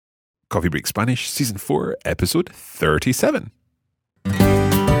Coffee Break Spanish, Season 4, Episode 37.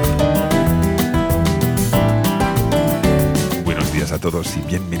 Buenos días a todos y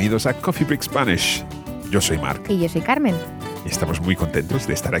bienvenidos a Coffee Break Spanish. Yo soy Marc. Y yo soy Carmen. Y estamos muy contentos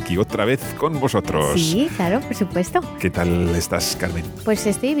de estar aquí otra vez con vosotros. Sí, claro, por supuesto. ¿Qué tal estás, Carmen? Pues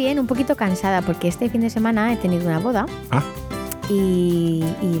estoy bien, un poquito cansada porque este fin de semana he tenido una boda. Ah. Y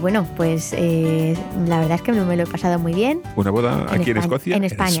bueno, pues la verdad es que me lo he pasado muy bien. ¿Una boda aquí en Escocia? En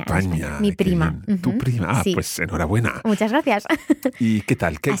España. En España. Mi prima. ¿Tu prima? Ah, sí. Pues enhorabuena. Muchas gracias. ¿Y qué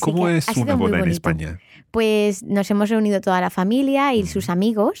tal? ¿Cómo es una boda en España? Pues nos hemos reunido toda la familia y sus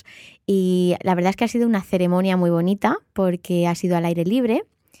amigos y la verdad es que ha sido una ceremonia muy bonita porque ha sido al aire libre,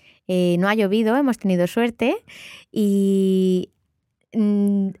 no ha llovido, hemos tenido suerte y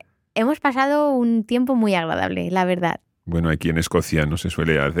hemos pasado un tiempo muy agradable, la verdad. Bueno, aquí en Escocia no se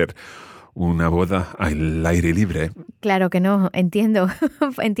suele hacer una boda al aire libre. Claro que no, entiendo.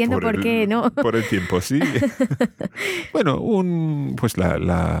 Entiendo por qué no. Por el tiempo, sí. Bueno, pues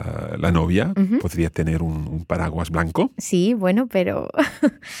la novia podría tener un paraguas blanco. Sí, bueno, pero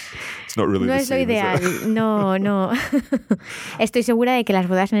really no es lo ideal. No. Estoy segura de que las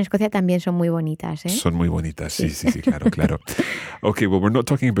bodas en Escocia también son muy bonitas, ¿eh? Son muy bonitas, sí, claro. Okay, well, we're not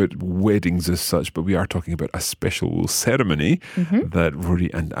talking about weddings as such, but we are talking about a special ceremony that Rory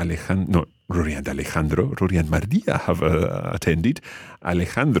and Maria have attended.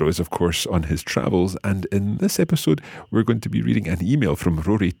 Alejandro is, of course, on his travels, and in this episode, we're going to be reading an email from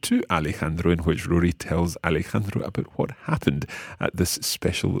Rory to Alejandro in which Rory tells Alejandro about what happened at this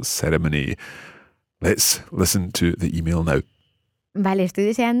special ceremony. Let's listen to the email now. Vale, estoy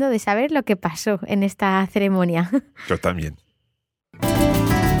deseando de saber lo que pasó en esta ceremonia. Yo también.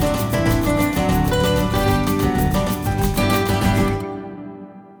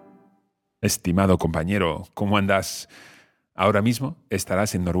 Estimado compañero, ¿cómo andas? Ahora mismo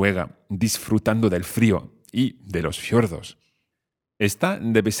estarás en Noruega, disfrutando del frío y de los fiordos. Esta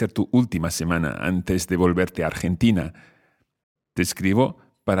debe ser tu última semana antes de volverte a Argentina. Te escribo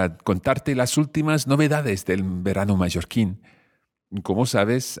para contarte las últimas novedades del verano mallorquín. Como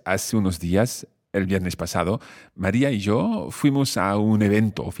sabes, hace unos días, el viernes pasado, María y yo fuimos a un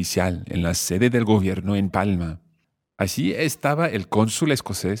evento oficial en la sede del gobierno en Palma. Allí estaba el cónsul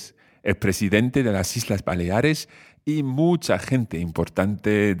escocés, el presidente de las Islas Baleares y mucha gente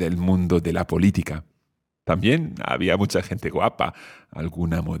importante del mundo de la política. También había mucha gente guapa,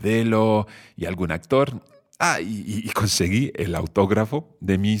 alguna modelo y algún actor. Y conseguí el autógrafo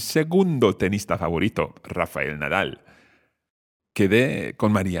de mi segundo tenista favorito, Rafael Nadal. Quedé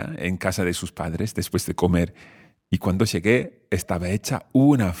con María en casa de sus padres después de comer y cuando llegué estaba hecha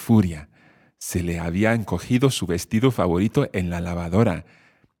una furia. Se le había encogido su vestido favorito en la lavadora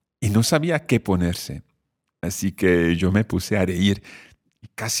y no sabía qué ponerse. Así que yo me puse a reír y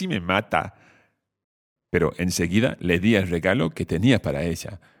casi me mata. Pero enseguida le di el regalo que tenía para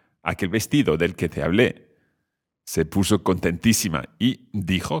ella, aquel vestido del que te hablé. Se puso contentísima y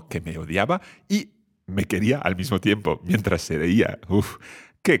dijo que me odiaba y me quería al mismo tiempo mientras se reía. ¡Uf!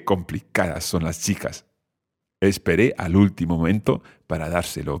 ¡Qué complicadas son las chicas! Esperé al último momento para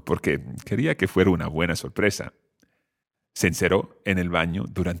dárselo porque quería que fuera una buena sorpresa. Se encerró en el baño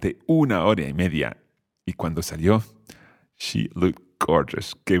durante 1 hora y media y cuando salió, she looked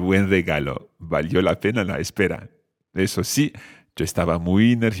gorgeous. ¡Qué buen regalo! Valió la pena la espera. Eso sí, yo estaba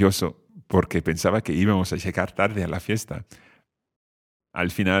muy nervioso porque pensaba que íbamos a llegar tarde a la fiesta.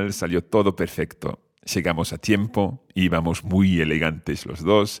 Al final salió todo perfecto. Llegamos a tiempo, íbamos muy elegantes los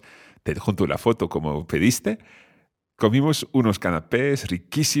dos. Te junto la foto como pediste. Comimos unos canapés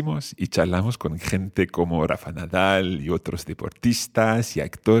riquísimos y charlamos con gente como Rafa Nadal y otros deportistas y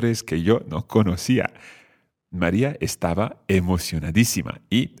actores que yo no conocía. María estaba emocionadísima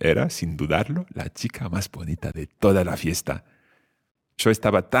y era, sin dudarlo, la chica más bonita de toda la fiesta. Yo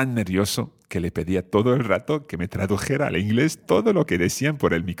estaba tan nervioso que le pedía todo el rato que me tradujera al inglés todo lo que decían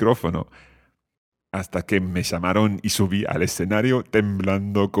por el micrófono. Hasta que me llamaron y subí al escenario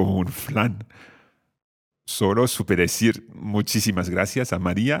temblando como un flan. Solo supe decir muchísimas gracias a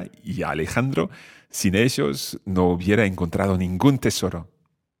María y a Alejandro. Sin ellos no hubiera encontrado ningún tesoro.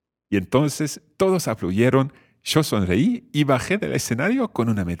 Y entonces todos aplaudieron, yo sonreí y bajé del escenario con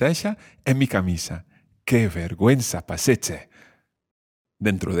una medalla en mi camisa. ¡Qué vergüenza pasé, che!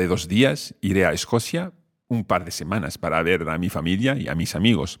 Dentro de 2 días iré a Escocia, un par de semanas para ver a mi familia y a mis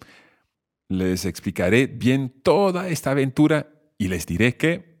amigos. Les explicaré bien toda esta aventura y les diré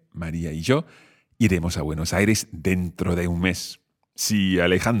que María y yo iremos a Buenos Aires dentro de 1 mes. Sí,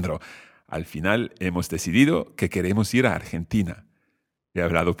 Alejandro, al final hemos decidido que queremos ir a Argentina. He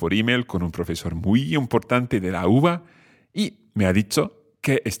hablado por email con un profesor muy importante de la UBA y me ha dicho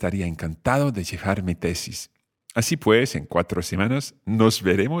que estaría encantado de llevar mi tesis. Así pues, en 4 semanas nos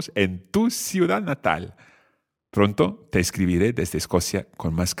veremos en tu ciudad natal. Pronto te escribiré desde Escocia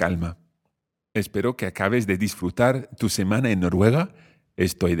con más calma. Espero que acabes de disfrutar tu semana en Noruega.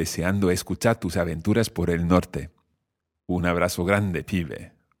 Estoy deseando escuchar tus aventuras por el norte. Un abrazo grande,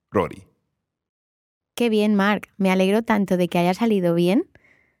 pibe. Rory. Qué bien, Mark. Me alegro tanto de que haya salido bien.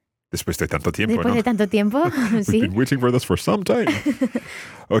 Después de tanto tiempo, Después ¿no? de tanto tiempo, sí. We've been waiting for this for some time.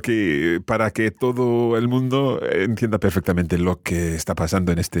 Ok, para que todo el mundo entienda perfectamente lo que está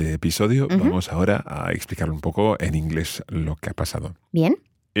pasando en este episodio, vamos ahora a explicar un poco en inglés lo que ha pasado. Bien.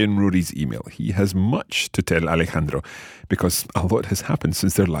 In Rory's email, he has much to tell Alejandro because a lot has happened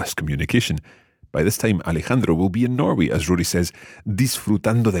since their last communication. By this time, Alejandro will be in Norway, as Rory says,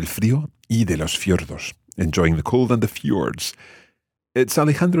 disfrutando del frío y de los fiordos, enjoying the cold and the fjords. It's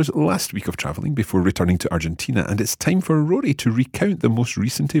Alejandro's last week of travelling before returning to Argentina, and it's time for Rory to recount the most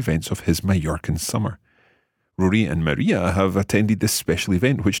recent events of his Mallorcan summer. Rory and Maria have attended this special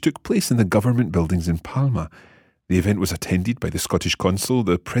event which took place in the government buildings in Palma. The event was attended by the Scottish Consul,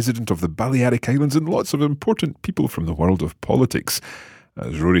 the President of the Balearic Islands, and lots of important people from the world of politics.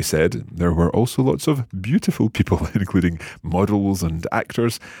 As Rory said, there were also lots of beautiful people, including models and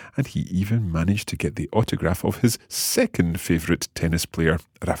actors, and he even managed to get the autograph of his second favourite tennis player,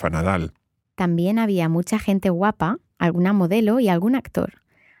 Rafa Nadal. También había mucha gente guapa, alguna modelo y algún actor.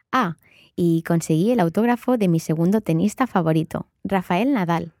 Ah, y conseguí el autógrafo de mi segundo tenista favorito, Rafael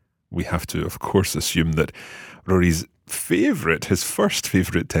Nadal. We have to, of course, assume that Rory's his first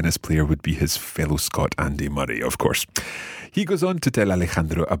favourite tennis player would be his fellow Scot Andy Murray, of course. He goes on to tell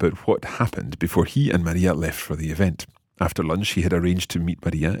Alejandro about what happened before he and Maria left for the event. After lunch, he had arranged to meet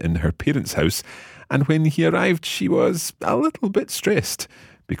Maria in her parents' house, and when he arrived, she was a little bit stressed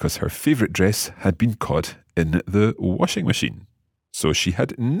because her favourite dress had been caught in the washing machine. So she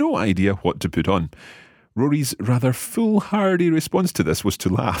had no idea what to put on. Rory's rather foolhardy response to this was to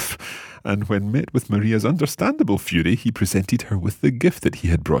laugh, and when met with Maria's understandable fury, he presented her with the gift that he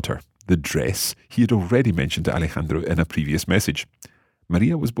had brought her, the dress he had already mentioned to Alejandro in a previous message.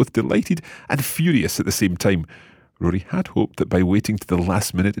 Maria was both delighted and furious at the same time. Rory had hoped that by waiting to the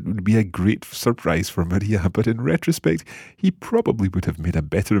last minute it would be a great surprise for Maria, but in retrospect, he probably would have made a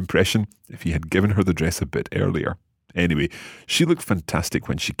better impression if he had given her the dress a bit earlier. Anyway, she looked fantastic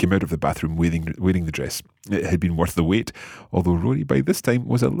when she came out of the bathroom wearing the dress. It had been worth the wait, although Rory by this time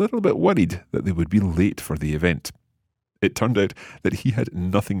was a little bit worried that they would be late for the event. It turned out that he had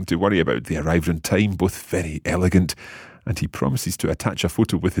nothing to worry about. They arrived on time, both very elegant, and he promises to attach a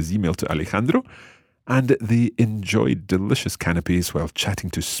photo with his email to Alejandro, and they enjoyed delicious canapes while chatting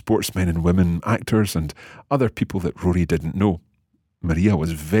to sportsmen and women, actors, and other people that Rory didn't know. Maria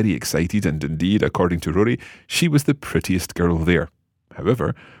was very excited, and indeed, according to Rory, she was the prettiest girl there.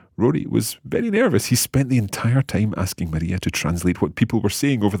 However, Rory was very nervous. He spent the entire time asking Maria to translate what people were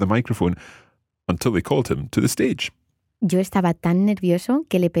saying over the microphone until they called him to the stage. Yo estaba tan nervioso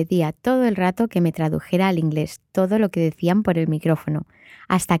que le pedía todo el rato que me tradujera al inglés todo lo que decían por el micrófono,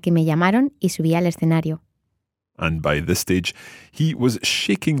 hasta que me llamaron y subí al escenario. And by this stage, he was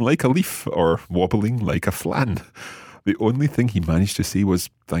shaking like a leaf or wobbling like a flan. The only thing he managed to say was,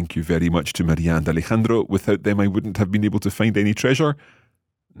 "Thank you very much to Maria and Alejandro. Without them, I wouldn't have been able to find any treasure."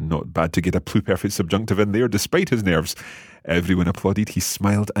 Not bad to get a pluperfect subjunctive in there, despite his nerves. Everyone applauded, he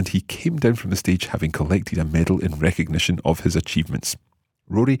smiled, and he came down from the stage having collected a medal in recognition of his achievements.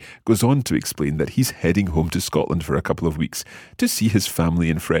 Rory goes on to explain that he's heading home to Scotland for a couple of weeks to see his family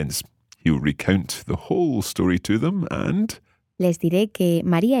and friends. He'll recount the whole story to them and... Les diré que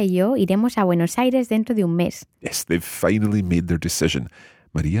María y yo iremos a Buenos Aires dentro de un mes. Yes, they've finally made their decision.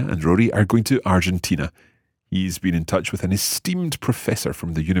 Maria and Rory are going to Argentina. He's been in touch with an esteemed professor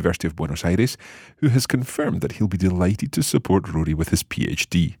from the University of Buenos Aires who has confirmed that he'll be delighted to support Rory with his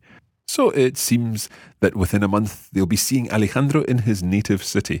PhD. So it seems that within a month they'll be seeing Alejandro in his native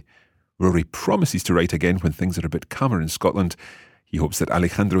city. Rory promises to write again when things are a bit calmer in Scotland. He hopes that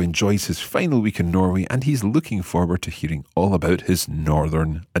Alejandro enjoys his final week in Norway and he's looking forward to hearing all about his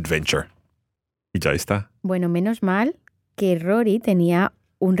northern adventure. Y ya está. Bueno, menos mal que Rory tenía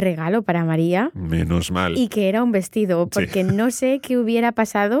un regalo para María. Menos mal. Y que era un vestido, porque no sé qué hubiera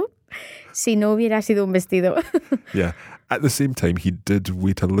pasado si no hubiera sido un vestido. Yeah. At the same time, he did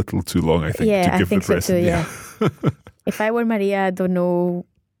wait a little too long, I think, yeah, to give I think the present. So too, yeah. If I were Maria, I don't know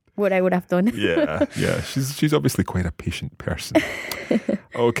what I would have done. Yeah. She's obviously quite a patient person.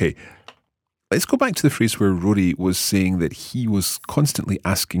 Okay. Let's go back to the phrase where Rory was saying that he was constantly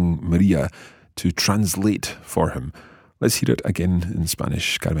asking Maria to translate for him. Let's hear it again in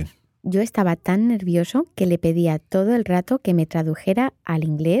Spanish, Carmen. Yo estaba tan nervioso que le pedía todo el rato que me tradujera al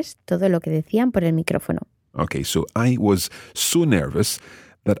inglés todo lo que decían por el micrófono. Okay, so I was so nervous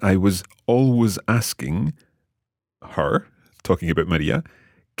that I was always asking her, talking about Maria,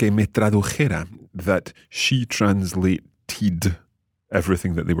 que me tradujera, that she translated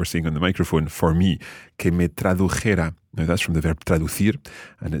everything that they were saying on the microphone for me, que me tradujera. Now that's from the verb traducir,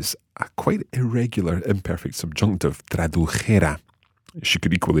 and it's a quite irregular imperfect subjunctive, tradujera. She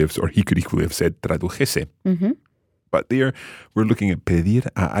could equally have, or he could equally have said tradujese. Ujú. But there, we're looking at pedir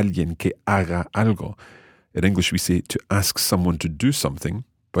a alguien que haga algo. In English, we say to ask someone to do something,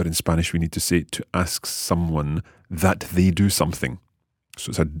 but in Spanish, we need to say to ask someone that they do something. So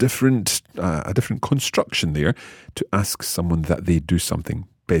it's a different construction there, to ask someone that they do something.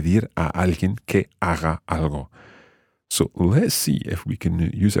 Pedir a alguien que haga algo. So let's see if we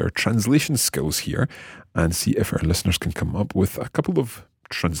can use our translation skills here and see if our listeners can come up with a couple of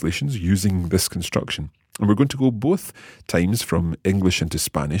translations using this construction. And we're going to go both times from English into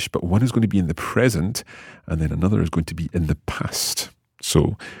Spanish, but one is going to be in the present and then another is going to be in the past.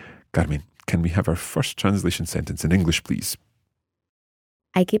 So, Carmen, can we have our first translation sentence in English, please?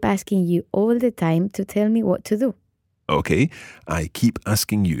 I keep asking you all the time to tell me what to do. Okay, I keep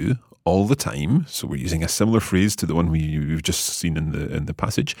asking you all the time. So we're using a similar phrase to the one we've just seen in the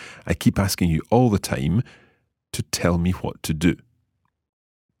passage. I keep asking you all the time to tell me what to do.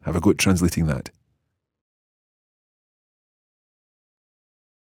 Have a go at translating that.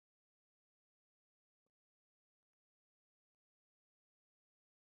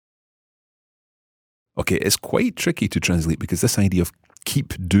 Okay, it's quite tricky to translate because this idea of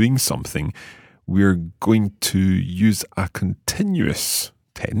keep doing something, we're going to use a continuous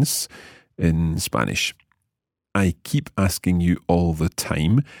tense in Spanish. I keep asking you all the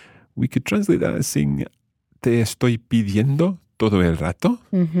time. We could translate that as saying, te estoy pidiendo todo el rato.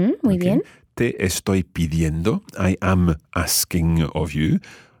 Muy bien. Te estoy pidiendo. I am asking of you.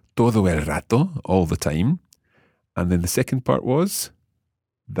 Todo el rato, all the time. And then the second part was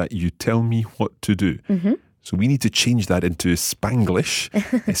that you tell me what to do. So we need to change that into Spanglish.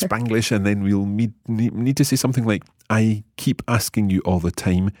 Spanglish, and then we'll need to say something like, I keep asking you all the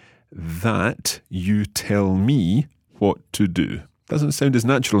time that you tell me what to do. Doesn't sound as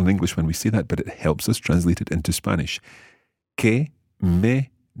natural in English when we say that, but it helps us translate it into Spanish. Que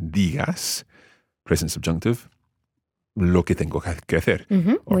me digas, present subjunctive, lo que tengo que hacer.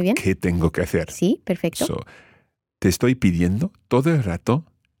 Muy bien. ¿Qué tengo que hacer? Sí, perfecto. So, te estoy pidiendo todo el rato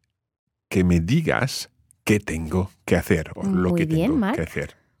que me digas qué tengo que hacer o lo que tengo que hacer.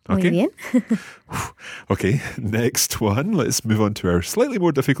 Okay? Muy bien. Okay, next one. Let's move on to our slightly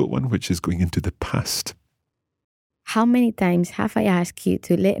more difficult one, which is going into the past. How many times have I asked you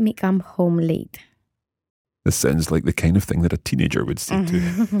to let me come home late? This sounds like the kind of thing that a teenager would say to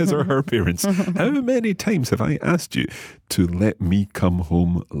his or her parents. How many times have I asked you to let me come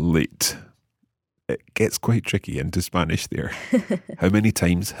home late? It gets quite tricky into Spanish there. How many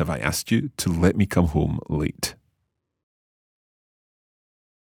times have I asked you to let me come home late?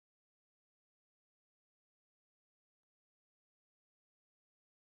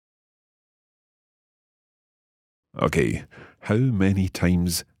 Okay, how many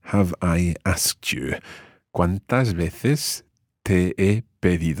times have I asked you? ¿Cuántas veces te he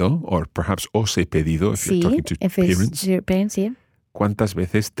pedido? Or perhaps os he pedido if you're talking to parents. Your parents, yeah. ¿Cuántas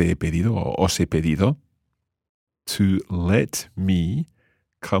veces te he pedido o os he pedido to let me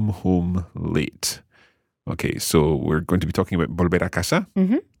come home late? Okay, so we're going to be talking about volver a casa,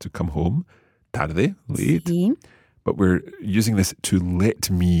 to come home, tarde, late. Sí. But we're using this to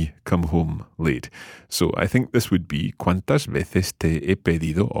let me come home late. So I think this would be ¿cuántas veces te he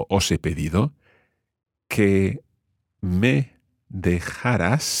pedido o os he pedido que me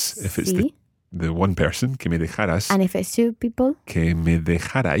dejaras? If it's the one person, que me dejaras. And if it's two people? Que me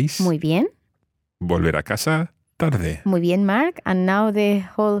dejarais. Muy bien. Volver a casa tarde. Muy bien, Mark. And now the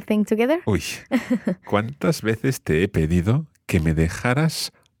whole thing together? Uy. ¿Cuántas veces te he pedido que me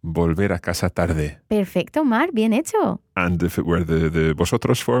dejaras volver a casa tarde? Perfecto, Mark. Bien hecho. And if it were the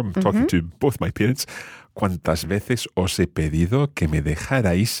vosotros form, talking to both my parents, ¿cuántas veces os he pedido que me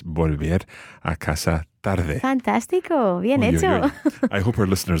dejarais volver a casa tarde? Fantástico. Bien hecho. I hope our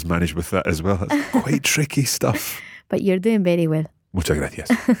listeners manage with that as well. That's quite tricky stuff. But you're doing very well. Muchas gracias.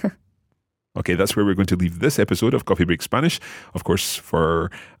 Okay, that's where we're going to leave this episode of Coffee Break Spanish. Of course, for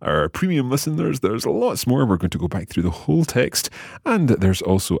our premium listeners, there's lots more. We're going to go back through the whole text. And there's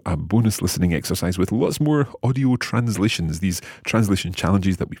also a bonus listening exercise with lots more audio translations, these translation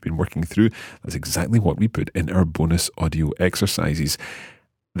challenges that we've been working through. That's exactly what we put in our bonus audio exercises.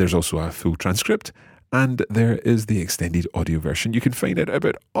 There's also a full transcript And there is the extended audio version. You can find out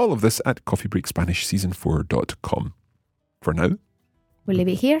about all of this at coffeebreakSpanishSeason4.com. For now, we'll leave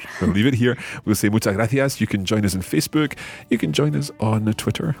it here. We'll leave it here. We'll say muchas gracias. You can join us on Facebook. You can join us on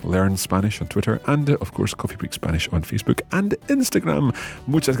Twitter, Learn Spanish on Twitter, and of course, Coffee Break Spanish on Facebook and Instagram.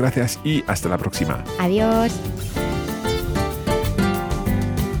 Muchas gracias y hasta la próxima. Adiós.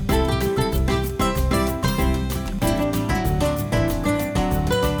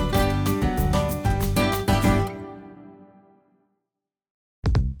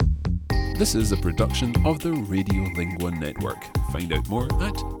 This is a production of the Radiolingua Network. Find out more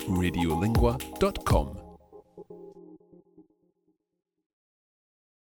at radiolingua.com.